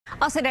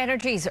Austin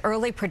Energy's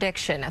early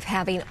prediction of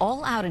having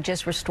all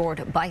outages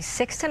restored by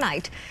 6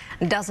 tonight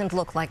doesn't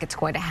look like it's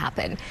going to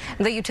happen.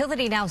 The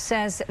utility now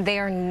says they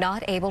are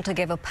not able to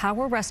give a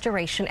power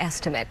restoration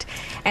estimate.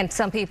 And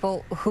some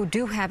people who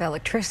do have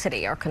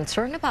electricity are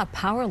concerned about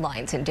power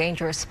lines in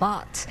dangerous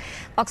spots.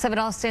 Fox 7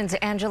 Austin's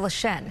Angela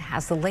Shen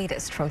has the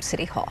latest from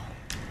City Hall.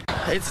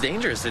 It's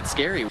dangerous. It's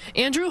scary.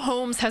 Andrew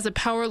Holmes has a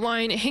power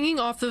line hanging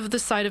off of the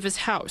side of his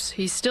house.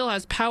 He still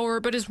has power,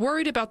 but is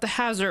worried about the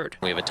hazard.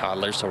 We have a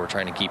toddler, so we're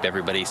trying to keep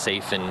everybody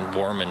safe and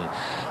warm and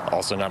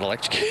also not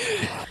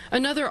electrocuted.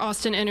 Another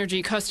Austin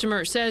Energy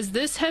customer says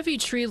this heavy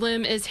tree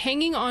limb is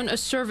hanging on a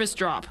service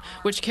drop,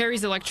 which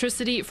carries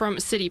electricity from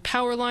city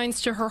power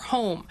lines to her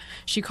home.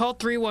 She called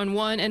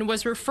 311 and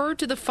was referred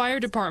to the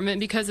fire department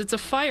because it's a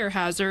fire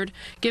hazard,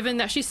 given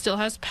that she still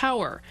has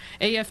power.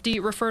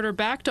 AFD referred her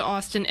back to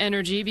Austin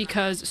Energy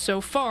because so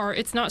far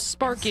it's not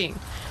sparking.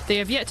 They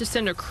have yet to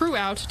send a crew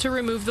out to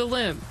remove the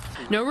limb.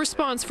 No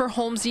response for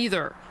Holmes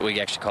either. We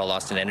actually called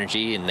Austin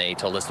Energy and they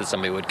told us that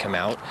somebody would come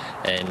out,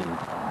 and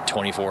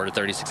 24 to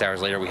 36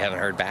 hours later we haven't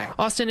heard back.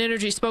 Austin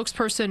Energy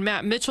spokesperson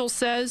Matt Mitchell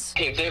says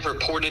if they've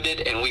reported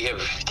it and we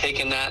have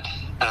taken that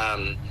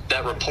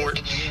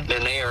report,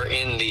 then they are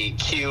in the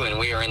queue and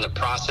we are in the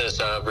process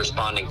of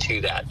responding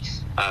to that.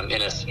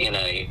 In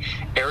a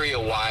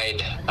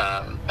area-wide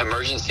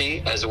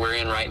emergency as we're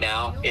in right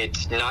now,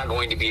 it's not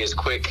going to be as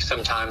quick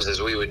sometimes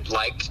as we would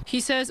like.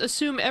 He says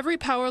assume every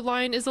power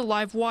line is a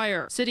live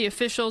wire. City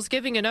officials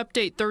giving an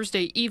update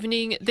Thursday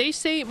evening. They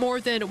say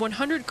more than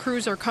 100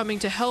 crews are coming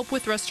to help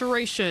with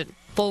restoration.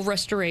 Full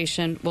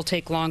restoration will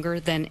take longer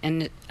than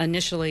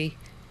initially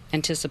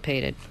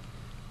anticipated.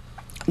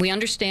 We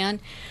understand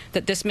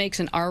that this makes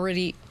an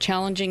already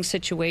challenging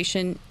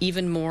situation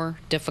even more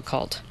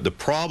difficult. The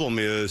problem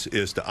is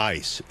the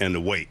ice and the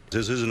weight.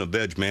 This isn't a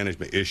veg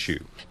management issue.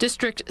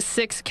 District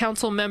 6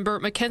 Council member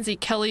Mackenzie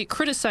Kelly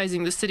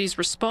criticizing the city's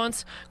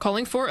response,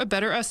 calling for a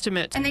better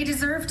estimate. And they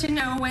deserve to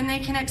know when they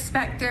can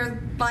expect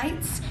their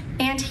lights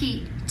and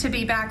heat to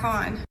be back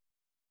on.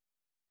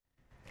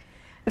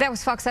 That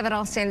was Fox 7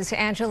 Austin's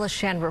Angela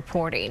Shen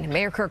reporting.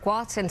 Mayor Kirk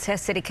Watson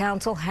says City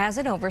Council has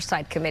an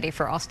oversight committee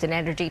for Austin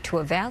Energy to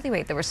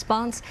evaluate the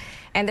response,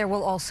 and there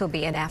will also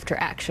be an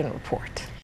after-action report.